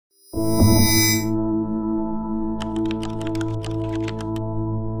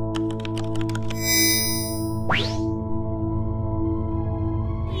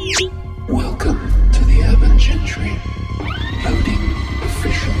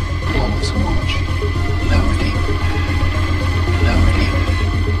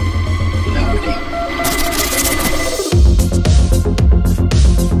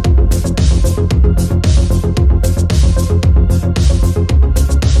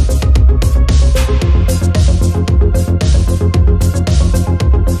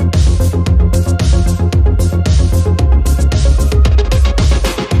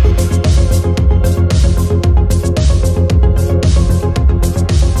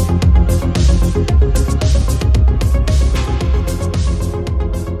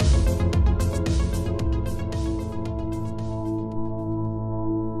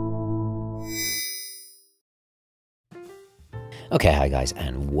Okay, hi guys,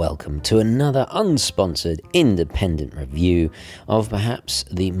 and welcome to another unsponsored independent review of perhaps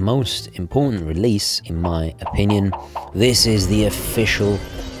the most important release, in my opinion. This is the official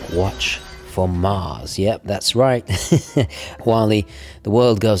watch for Mars. Yep, that's right. While the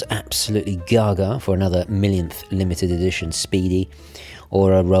world goes absolutely gaga for another millionth limited edition Speedy,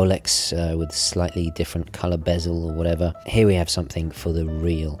 or a Rolex with slightly different color bezel or whatever, here we have something for the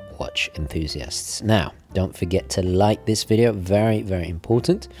real watch enthusiasts. Now, don't forget to like this video, very, very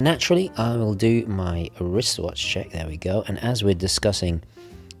important. Naturally, I will do my wristwatch check, there we go. And as we're discussing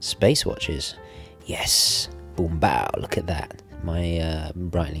space watches, yes, boom bow, look at that. My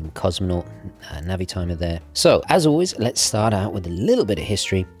Breitling Cosmonaut Navi timer there. So, as always, let's start out with a little bit of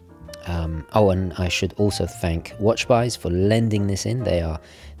history. Oh, and I should also thank WatchBuys for lending this in. They are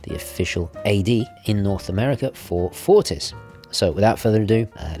the official AD in North America for Fortis. So without further ado,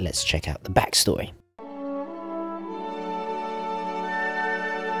 let's check out the backstory.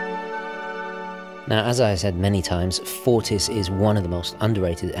 Now, as I said many times, Fortis is one of the most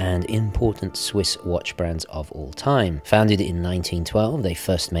underrated and important Swiss watch brands of all time. Founded in 1912, they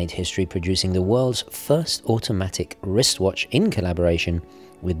first made history producing the world's first automatic wristwatch in collaboration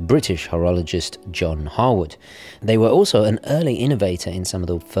with British horologist John Harwood. They were also an early innovator in some of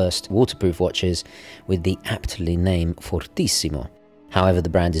the first waterproof watches with the aptly named Fortissimo. However, the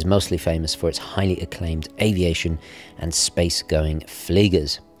brand is mostly famous for its highly acclaimed aviation and space-going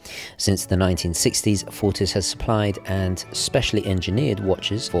Fliegers. Since the 1960s, Fortis has supplied and specially engineered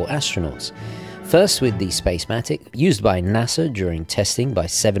watches for astronauts. First with the Spacematic, used by NASA during testing by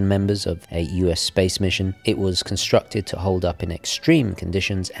 7 members of a US space mission, it was constructed to hold up in extreme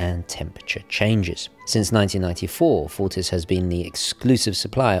conditions and temperature changes. Since 1994, Fortis has been the exclusive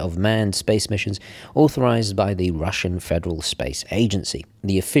supplier of manned space missions authorized by the Russian Federal Space Agency.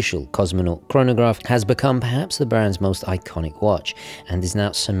 The official cosmonaut chronograph has become perhaps the brand's most iconic watch and is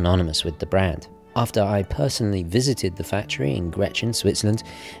now synonymous with the brand. After I personally visited the factory in Gretchen, Switzerland,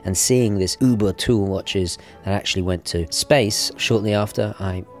 and seeing this Uber tool watches that actually went to space, shortly after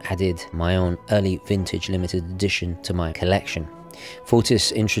I added my own early vintage limited edition to my collection.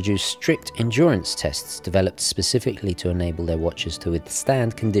 Fortis introduced strict endurance tests developed specifically to enable their watches to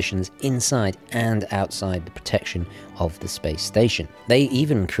withstand conditions inside and outside the protection of the space station. They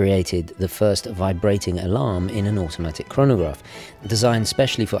even created the first vibrating alarm in an automatic chronograph, designed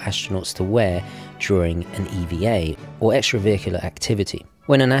specially for astronauts to wear during an EVA or extravehicular activity.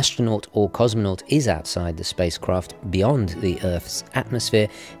 When an astronaut or cosmonaut is outside the spacecraft beyond the Earth's atmosphere,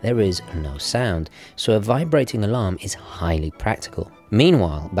 there is no sound, so a vibrating alarm is highly practical.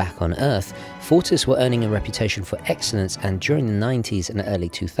 Meanwhile, back on Earth, Fortis were earning a reputation for excellence, and during the 90s and early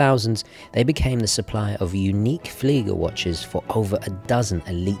 2000s, they became the supplier of unique Flieger watches for over a dozen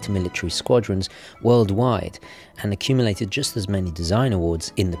elite military squadrons worldwide, and accumulated just as many design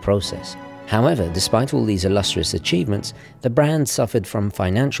awards in the process. However, despite all these illustrious achievements, the brand suffered from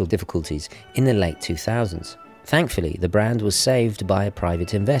financial difficulties in the late 2000s. Thankfully, the brand was saved by a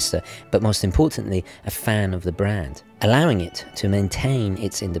private investor, but most importantly, a fan of the brand, allowing it to maintain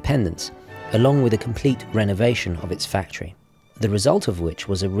its independence, along with a complete renovation of its factory. The result of which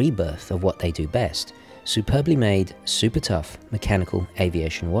was a rebirth of what they do best: superbly made, super tough mechanical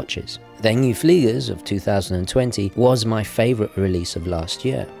aviation watches. Their new Fliegers of 2020 was my favorite release of last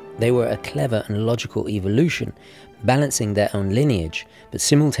year. They were a clever and logical evolution, balancing their own lineage, but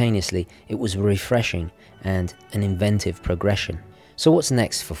simultaneously it was refreshing and an inventive progression. So what's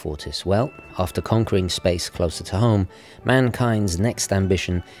next for Fortis? Well, after conquering space closer to home, mankind's next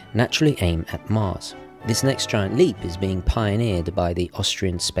ambition naturally aimed at Mars. This next giant leap is being pioneered by the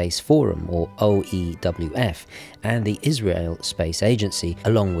Austrian Space Forum, or OEWF, and the Israel Space Agency,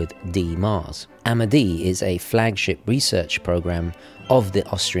 along with DMars. AMADEE is a flagship research program of the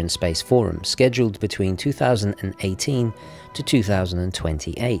Austrian Space Forum, scheduled between 2018 to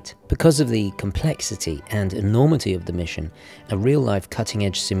 2028. Because of the complexity and enormity of the mission, a real-life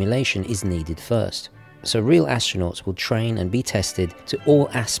cutting-edge simulation is needed first. So real astronauts will train and be tested to all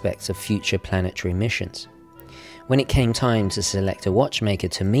aspects of future planetary missions. When it came time to select a watchmaker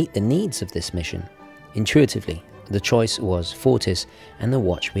to meet the needs of this mission, intuitively, the choice was Fortis and the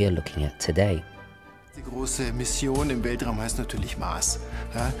watch we are looking at today. Die große Mission im Weltraum heißt natürlich Mars,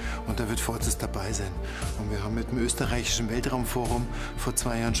 ja? Und da wird Fortis dabei sein. Und wir haben mit dem österreichischen Weltraumforum vor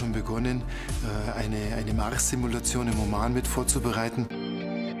 2 Jahren schon begonnen, eine Mars-Simulation im Oman mit vorzubereiten.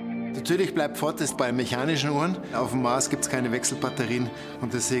 Natürlich bleibt Fortis bei mechanischen Uhren. Auf dem Mars gibt es keine Wechselbatterien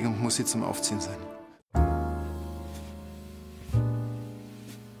und deswegen muss sie zum Aufziehen sein.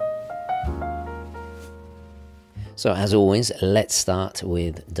 So as always, let's start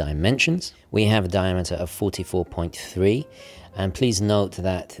with dimensions. We have a diameter of 44.3, And please note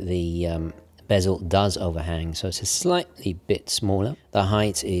that the bezel does overhang, so it's a slightly bit smaller. The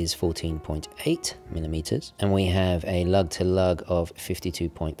height is 14.8 millimeters, and we have a lug-to-lug of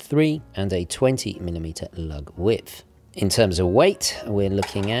 52.3 and a 20 millimeter lug width. In terms of weight, we're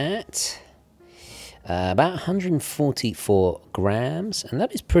looking at about 144 grams, and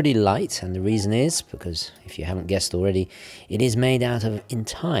that is pretty light. And the reason is because, if you haven't guessed already, it is made out of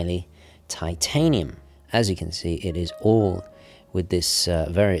entirely titanium. As you can see, it is all with this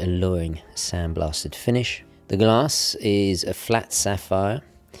very alluring sandblasted finish. The glass is a flat sapphire.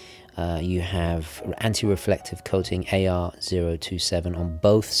 You have anti-reflective coating AR027 on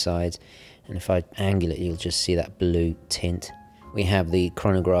both sides, and if I angle it, you'll just see that blue tint. We have the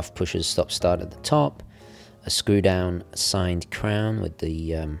chronograph pushers stop-start at the top, a screw-down signed crown with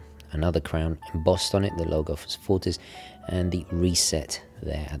the another crown embossed on it, the logo for Fortis, and the reset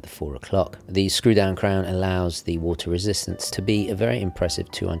there at the 4 o'clock. The screw-down crown allows the water resistance to be a very impressive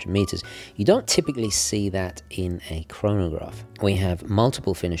 200 meters. You don't typically see that in a chronograph. We have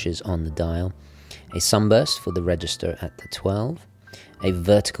multiple finishes on the dial, a sunburst for the register at the 12, a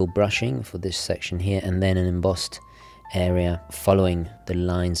vertical brushing for this section here, and then an embossed area following the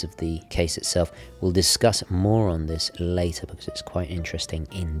lines of the case itself. We'll discuss more on this later because it's quite interesting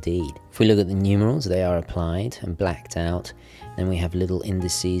indeed. If we look at the numerals, they are applied and blacked out. Then we have little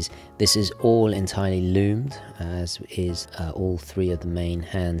indices. This is all entirely loomed, as is all three of the main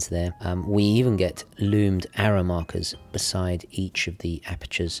hands there. We even get loomed arrow markers beside each of the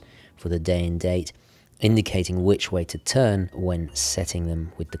apertures for the day and date, indicating which way to turn when setting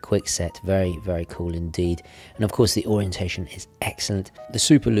them with the quick set. Very, very cool indeed. And of course the orientation is excellent. The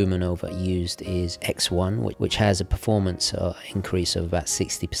super luminova used is X1, which has a performance increase of about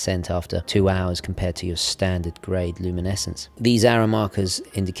 60% after 2 hours compared to your standard grade luminescence. These arrow markers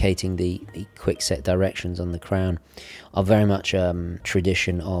indicating the quick set directions on the crown are very much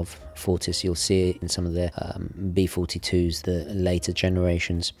tradition of Fortis. You'll see it in some of their B-42s, the later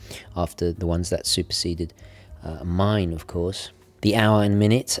generations after the ones that superseded mine, of course. The hour and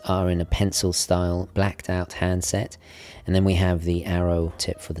minute are in a pencil style blacked out handset, and then we have the arrow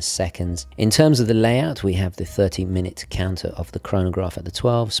tip for the seconds. In terms of the layout, we have the 30-minute counter of the chronograph at the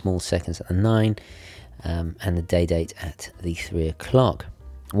 12, small seconds at the 9, and the day date at the 3 o'clock.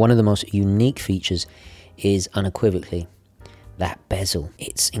 One of the most unique features is unequivocally that bezel.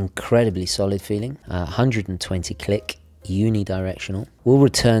 It's incredibly solid feeling, 120 click, unidirectional. We'll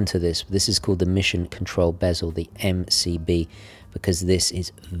return to this. This is called the Mission Control Bezel, the MCB, because this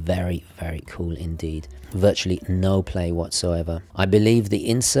is very, very cool indeed. Virtually no play whatsoever. I believe the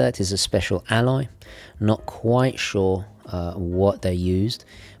insert is a special alloy. Not quite sure what they used,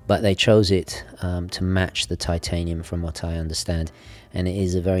 but they chose it to match the titanium from what I understand. And it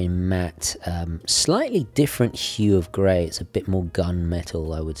is a very matte, slightly different hue of grey. It's a bit more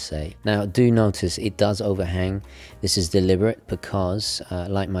gunmetal, I would say. Now, do notice it does overhang. This is deliberate because,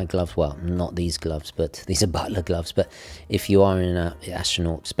 like my gloves, well, not these gloves, but these are butler gloves, but if you are in an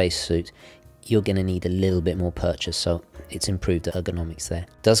astronaut spacesuit, you're going to need a little bit more purchase, so it's improved ergonomics there.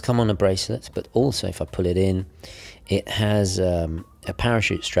 It does come on a bracelet, but also if I pull it in, it has a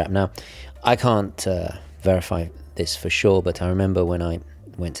parachute strap. Now, I can't verify this for sure, but I remember when I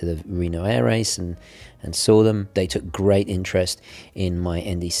went to the Reno Air Race and saw them, they took great interest in my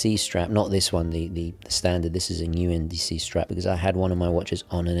NDC strap. Not this one, the standard. This is a new NDC strap because I had one of my watches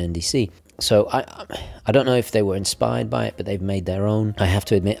on an NDC. So I don't know if they were inspired by it, but they've made their own. I have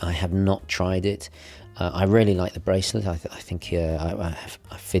to admit, I have not tried it. I really like the bracelet. I think I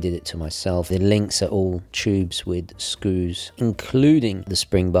fitted it to myself. The links are all tubes with screws, including the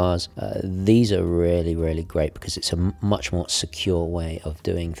spring bars. These are really, really great because it's a much more secure way of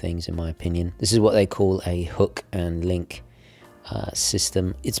doing things, in my opinion. This is what they call a hook and link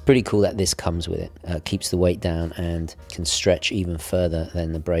system. It's pretty cool that this comes with it. Keeps the weight down and can stretch even further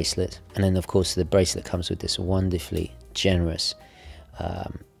than the bracelet. And then, of course, the bracelet comes with this wonderfully generous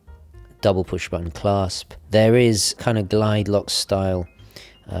double push button clasp. There is kind of glide lock style,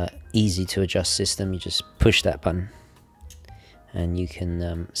 easy to adjust system. You just push that button and you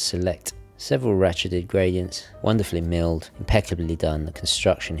can select several ratcheted gradients. Wonderfully milled, impeccably done. The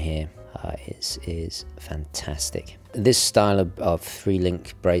construction here is fantastic. This style of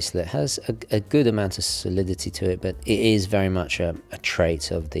 3-link bracelet has a good amount of solidity to it, but it is very much a trait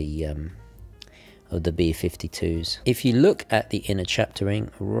of the B-52s. If you look at the inner chapter ring,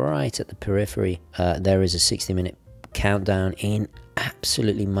 right at the periphery, there is a 60-minute countdown in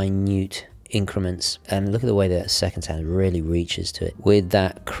absolutely minute increments, and look at the way the seconds hand really reaches to it. With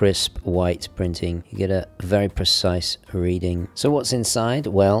that crisp white printing, you get a very precise reading. So what's inside?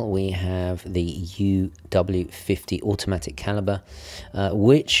 Well, we have the UW50 automatic caliber,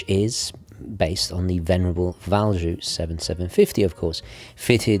 which is based on the venerable Valjoux 7750, of course,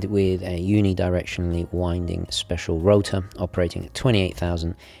 fitted with a unidirectionally winding special rotor operating at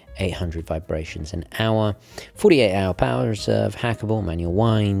 28,800 vibrations an hour, 48-hour power reserve, hackable, manual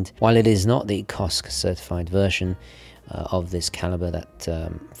wind. While it is not the COSC certified version of this caliber that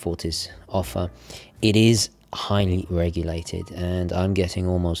Fortis offer, it is highly regulated, and I'm getting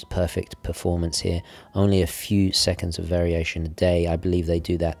almost perfect performance here. Only a few seconds of variation a day. I believe they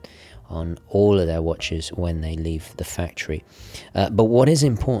do that on all of their watches when they leave the factory. But what is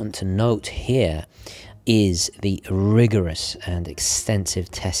important to note here is the rigorous and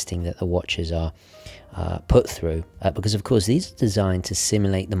extensive testing that the watches are put through, because of course these are designed to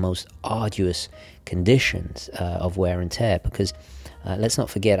simulate the most arduous conditions of wear and tear, because let's not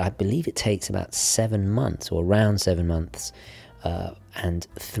forget, I believe it takes about 7 months, or around 7 months, and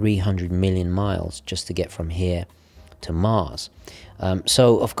 300 million miles just to get from here to Mars.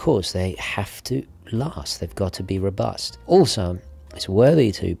 So of course they have to last, they've got to be robust. Also, it's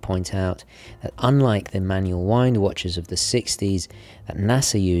worthy to point out that unlike the manual wind watches of the 60s that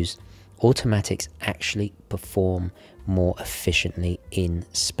NASA used, automatics actually perform more efficiently in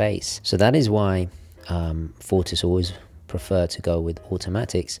space. So that is why Fortis always prefer to go with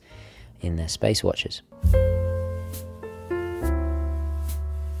automatics in their space watches.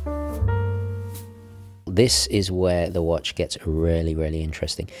 This is where the watch gets really, really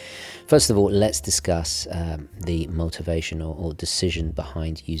interesting. First of all, let's discuss the motivation or decision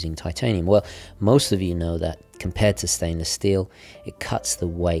behind using titanium. Well, most of you know that compared to stainless steel, it cuts the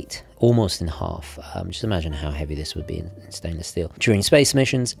weight almost in half. Just imagine how heavy this would be in stainless steel. During space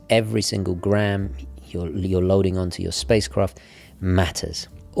missions, every single gram you're loading onto your spacecraft matters.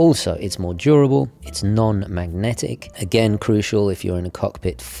 Also, it's more durable, it's non-magnetic. Again, crucial if you're in a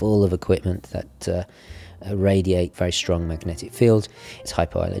cockpit full of equipment that radiate very strong magnetic fields. It's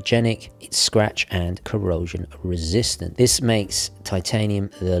hypoallergenic, it's scratch and corrosion resistant. This makes titanium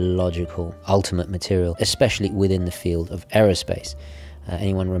the logical ultimate material, especially within the field of aerospace.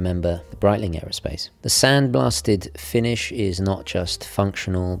 Anyone remember the Breitling Aerospace? The sandblasted finish is not just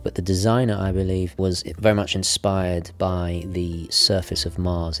functional, but the designer, I believe, was very much inspired by the surface of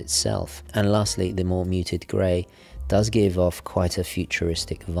Mars itself. And lastly, the more muted grey does give off quite a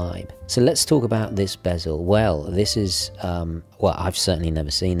futuristic vibe. So let's talk about this bezel. Well, this is, well, I've certainly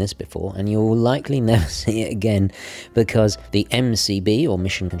never seen this before, and you'll likely never see it again, because the MCB, or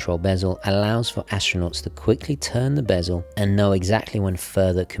Mission Control Bezel, allows for astronauts to quickly turn the bezel and know exactly when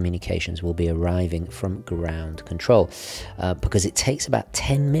further communications will be arriving from ground control, because it takes about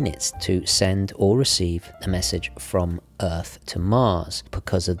 10 minutes to send or receive a message from Earth to Mars,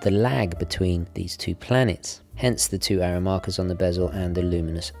 because of the lag between these two planets. Hence the two arrow markers on the bezel and the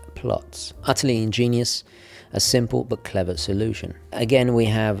luminous plots. Utterly ingenious, a simple but clever solution. Again, we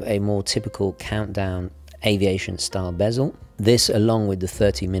have a more typical countdown aviation style bezel. This, along with the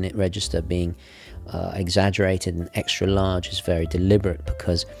 30-minute register being exaggerated and extra large, is very deliberate,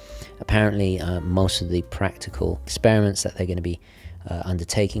 because apparently most of the practical experiments that they're going to be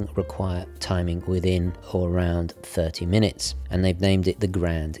undertaking require timing within or around 30 minutes, and they've named it the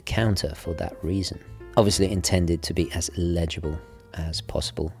Grand Counter for that reason. Obviously intended to be as legible as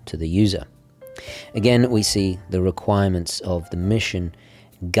possible to the user. Again, we see the requirements of the mission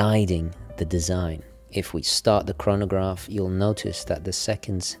guiding the design. If we start the chronograph, you'll notice that the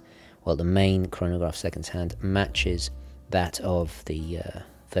seconds, well, the main chronograph seconds hand matches that of the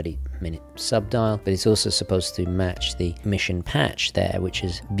 30-minute subdial, but it's also supposed to match the mission patch there, which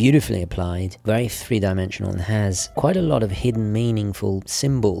is beautifully applied, very three-dimensional, and has quite a lot of hidden meaningful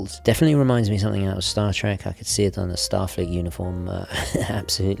symbols. Definitely reminds me of something out of Star Trek. I could see it on a Starfleet uniform,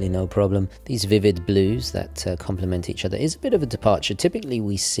 absolutely no problem. These vivid blues that complement each other is a bit of a departure. Typically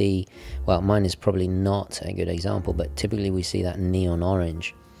we see, well, mine is probably not a good example, but typically we see that neon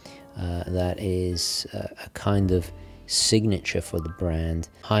orange. That is a kind of signature for the brand,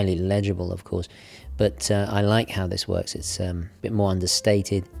 highly legible of course, but I like how this works. It's a bit more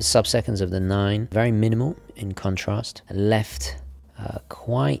understated. The sub-seconds of the 9, very minimal in contrast. Left,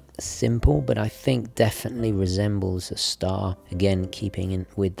 quite simple, but I think definitely resembles a star, again keeping in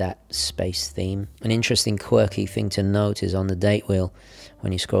with that space theme. An interesting quirky thing to note is on the date wheel,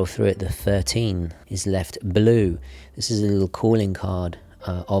 when you scroll through it, the 13 is left blue. This is a little calling card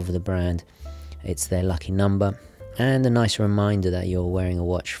of the brand. It's their lucky number, and a nice reminder that you're wearing a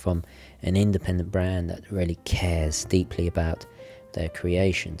watch from an independent brand that really cares deeply about their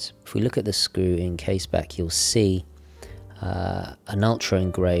creations. If we look at the screw-in case back, you'll see an ultra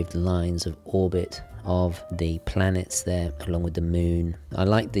engraved lines of orbit of the planets there, along with the moon. I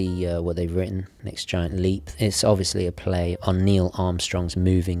like the what they've written, Next Giant Leap. It's obviously a play on Neil Armstrong's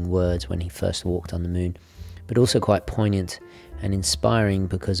moving words when he first walked on the moon, but also quite poignant and inspiring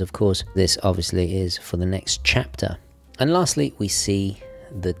because, of course, this obviously is for the next chapter. And lastly, we see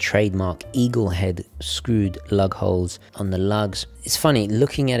the trademark eagle head screwed lug holes on the lugs. It's funny,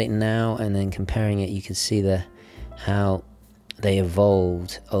 looking at it now and then comparing it, you can see how they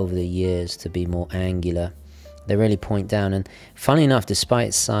evolved over the years to be more angular. They really point down, and funny enough, despite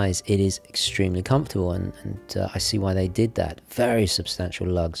its size, it is extremely comfortable, and I see why they did that. Very substantial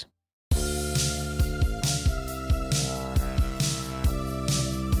lugs.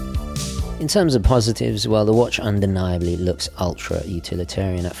 In terms of positives, well, the watch undeniably looks ultra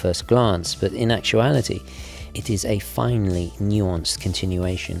utilitarian at first glance, but in actuality, it is a finely nuanced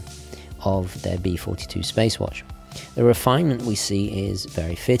continuation of their B-42 space watch. The refinement we see is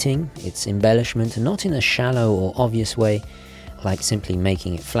very fitting, its embellishment not in a shallow or obvious way, like simply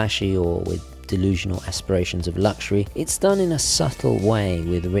making it flashy or with delusional aspirations of luxury. It's done in a subtle way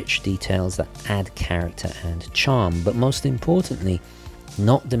with rich details that add character and charm, but most importantly,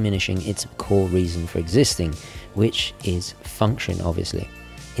 not diminishing its core reason for existing, which is function, obviously.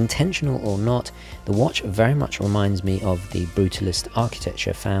 Intentional or not, the watch very much reminds me of the brutalist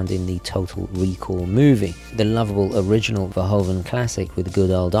architecture found in the Total Recall movie, the lovable original Verhoeven classic with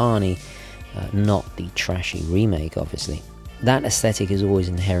good old Arnie, not the trashy remake, obviously. That aesthetic is always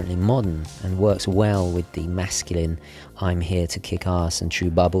inherently modern and works well with the masculine, I'm here to kick ass and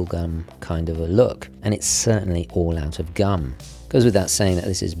chew bubblegum kind of a look, and it's certainly all out of gum. Goes without saying that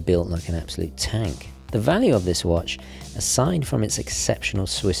this is built like an absolute tank. The value of this watch, aside from its exceptional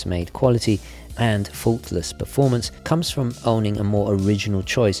Swiss-made quality and faultless performance, comes from owning a more original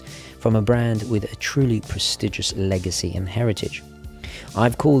choice from a brand with a truly prestigious legacy and heritage.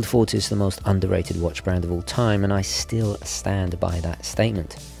 I've called Fortis the most underrated watch brand of all time, and I still stand by that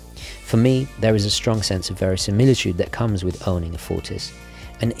statement. For me, there is a strong sense of verisimilitude that comes with owning a Fortis,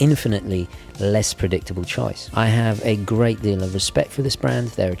 an infinitely less predictable choice. I have a great deal of respect for this brand,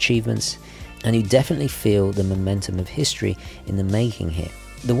 their achievements, and you definitely feel the momentum of history in the making here.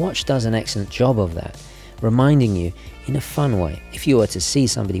 The watch does an excellent job of that, reminding you in a fun way. If you were to see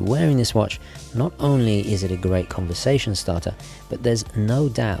somebody wearing this watch, not only is it a great conversation starter, but there's no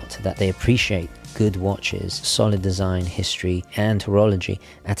doubt that they appreciate good watches, solid design, history, and horology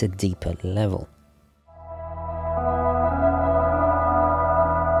at a deeper level.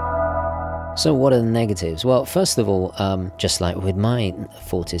 So what are the negatives? Well, first of all, just like with my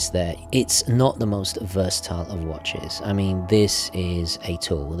Fortis there, it's not the most versatile of watches. I mean, this is a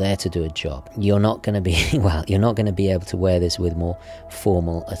tool there to do a job. You're not going to be, well, you're not going to be able to wear this with more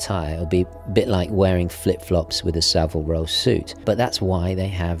formal attire. It'll be a bit like wearing flip-flops with a Savile Row suit. But that's why they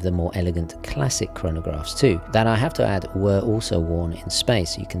have the more elegant classic chronographs too, that I have to add were also worn in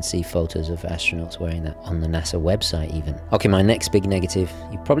space. You can see photos of astronauts wearing that on the NASA website even. Okay, my next big negative,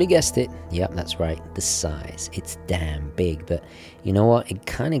 you probably guessed it. Yep, that's right, the size. It's damn big, but you know what? It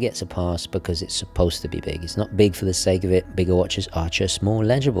kind of gets a pass because it's supposed to be big. It's not big for the sake of it. Bigger watches are just more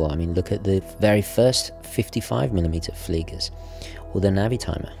legible. I mean, look at the very first 55mm Fliegers, or the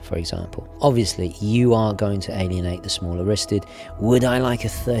Navitimer, for example. Obviously, you are going to alienate the smaller wristed. Would I like a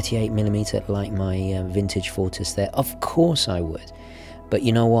 38mm like my vintage Fortis there? Of course I would. But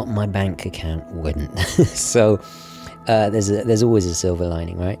you know what? My bank account wouldn't. So there's always a silver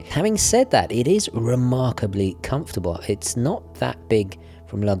lining, right? Having said that, it is remarkably comfortable. It's not that big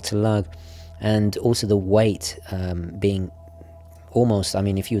from lug to lug, and also the weight being almost, I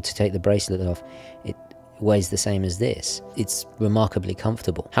mean, if you were to take the bracelet off, it weighs the same as this. It's remarkably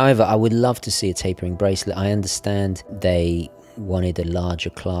comfortable. However, I would love to see a tapering bracelet. I understand they wanted a larger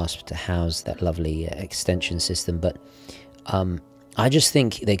clasp to house that lovely extension system, but I just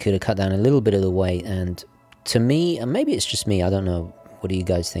think they could have cut down a little bit of the weight. And to me, and maybe it's just me, I don't know, what do you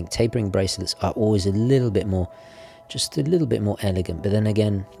guys think? Tapering bracelets are always a little bit more, just a little bit more elegant. But then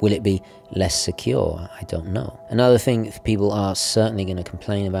again, will it be less secure? I don't know. Another thing people are certainly going to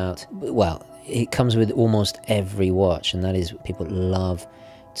complain about, well, it comes with almost every watch, and that is people love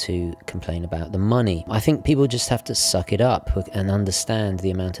to complain about the money. I think people just have to suck it up and understand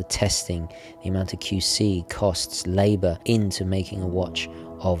the amount of testing, the amount of QC, costs, labor into making a watch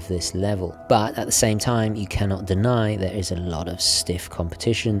of this level. But at the same time, you cannot deny there is a lot of stiff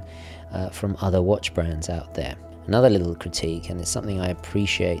competition from other watch brands out there. Another little critique, and it's something I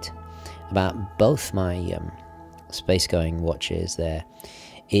appreciate about both my space-going watches there,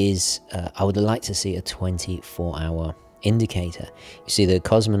 is I would like to see a 24-hour indicator. You see the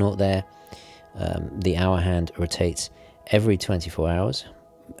cosmonaut there, the hour hand rotates every 24 hours.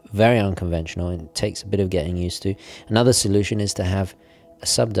 Very unconventional, and it takes a bit of getting used to. Another solution is to have a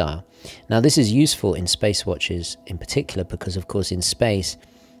subdial. Now this is useful in space watches in particular because of course in space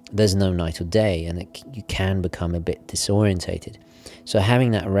there's no night or day, and you can become a bit disorientated. So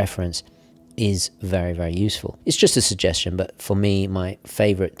having that reference is very, very useful. It's just a suggestion, but for me, my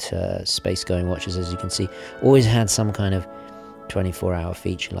favorite space-going watches, as you can see, always had some kind of 24-hour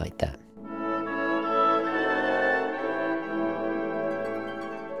feature like that.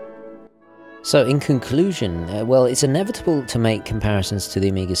 So in conclusion, well, it's inevitable to make comparisons to the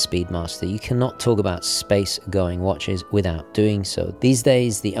Omega Speedmaster. You cannot talk about space-going watches without doing so. These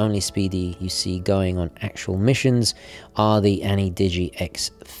days, the only Speedy you see going on actual missions are the AMADEE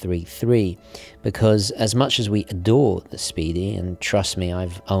X33, because as much as we adore the Speedy, and trust me,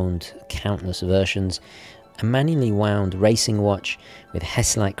 I've owned countless versions, a manually wound racing watch with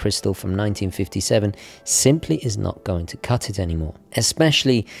Hess-like crystal from 1957 simply is not going to cut it anymore,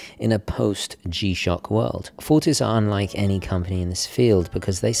 especially in a post-G-Shock world. Fortis are unlike any company in this field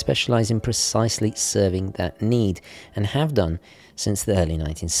because they specialize in precisely serving that need, and have done since the early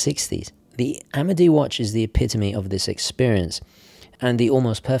 1960s. The AMADEE watch is the epitome of this experience, and the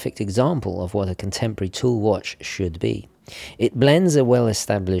almost perfect example of what a contemporary tool watch should be. It blends a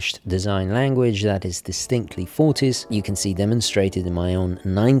well-established design language that is distinctly Fortis. You can see demonstrated in my own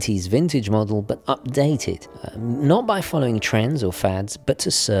 90s vintage model, but updated, not by following trends or fads, but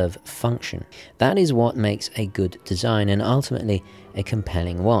to serve function. That is what makes a good design and ultimately a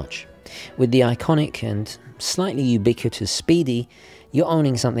compelling watch. With the iconic and slightly ubiquitous Speedy, you're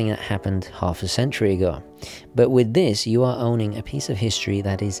owning something that happened half a century ago. But with this, you are owning a piece of history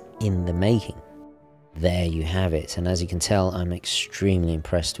that is in the making. There you have it, and as you can tell, I'm extremely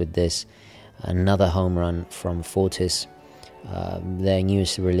impressed with this. Another home run from Fortis. Their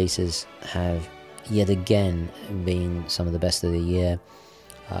newest releases have yet again been some of the best of the year.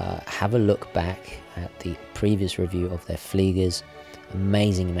 Have a look back at the previous review of their Fliegers.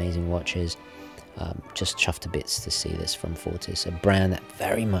 Amazing watches. Just chuffed to bits to see this from Fortis, a brand that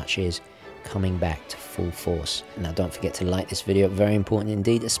very much is coming back to full force. Now don't forget to like this video, very important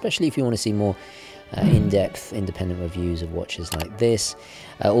indeed, especially if you want to see more in-depth independent reviews of watches like this.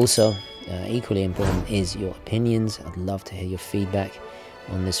 Also, equally important is your opinions. I'd love to hear your feedback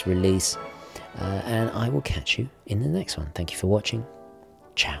on this release, and I will catch you in the next one. Thank you for watching.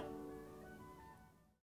 Ciao.